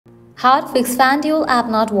How to fix FanDuel app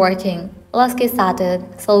not working. Let's get started.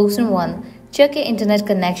 Solution 1. Check your internet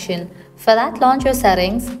connection. For that, launch your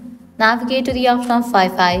settings. Navigate to the option of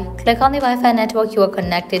Wi-Fi. Click on the Wi-Fi network you are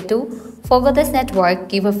connected to. Forget this network,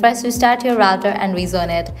 give a fresh restart to your router and rezone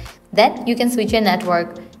it. Then you can switch your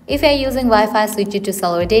network. If you are using Wi-Fi, switch it to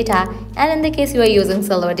cellular data, and in the case you are using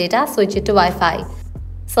cellular data, switch it to Wi-Fi.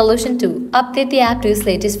 Solution 2. Update the app to its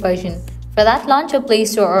latest version. For that, launch your Play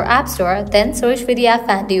Store or App Store, then search for the app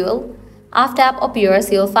FanDuel. After app appears,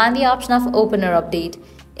 you'll find the option of Open or Update.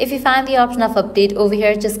 If you find the option of Update over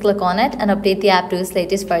here, just click on it and update the app to its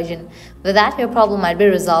latest version. With that, your problem might be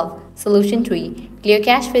resolved. Solution 3. Clear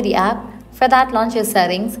cache for the app. For that, launch your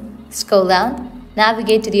settings, scroll down,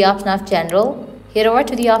 navigate to the option of General, head over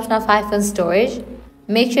to the option of iPhone storage.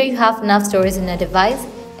 Make sure you have enough storage in your device.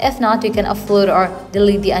 If not, you can offload or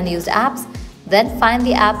delete the unused apps. Then find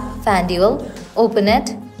the app FanDuel, open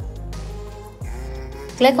it,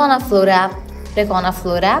 click on Offload app, click on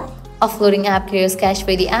Offload app. Offloading app clears cache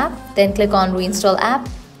for the app, then click on Reinstall app.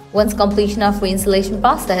 Once completion of reinstallation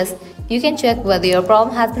process, you can check whether your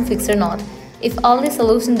problem has been fixed or not. If all the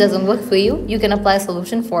solution doesn't work for you, you can apply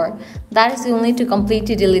solution 4. That is, you'll need to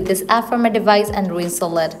completely delete this app from your device and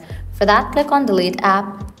reinstall it. For that, click on Delete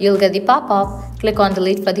app. You'll get the pop-up. Click on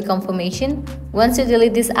Delete for the confirmation. Once you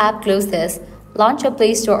delete this app, close this. Launch your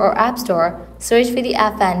Play Store or App Store, search for the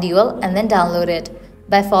app FanDuel and then download it.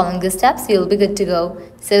 By following the steps, you'll be good to go.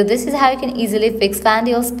 So this is how you can easily fix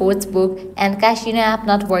FanDuel Sportsbook and Casino app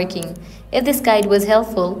not working. If this guide was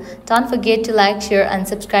helpful, don't forget to like, share and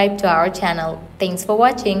subscribe to our channel. Thanks for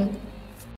watching.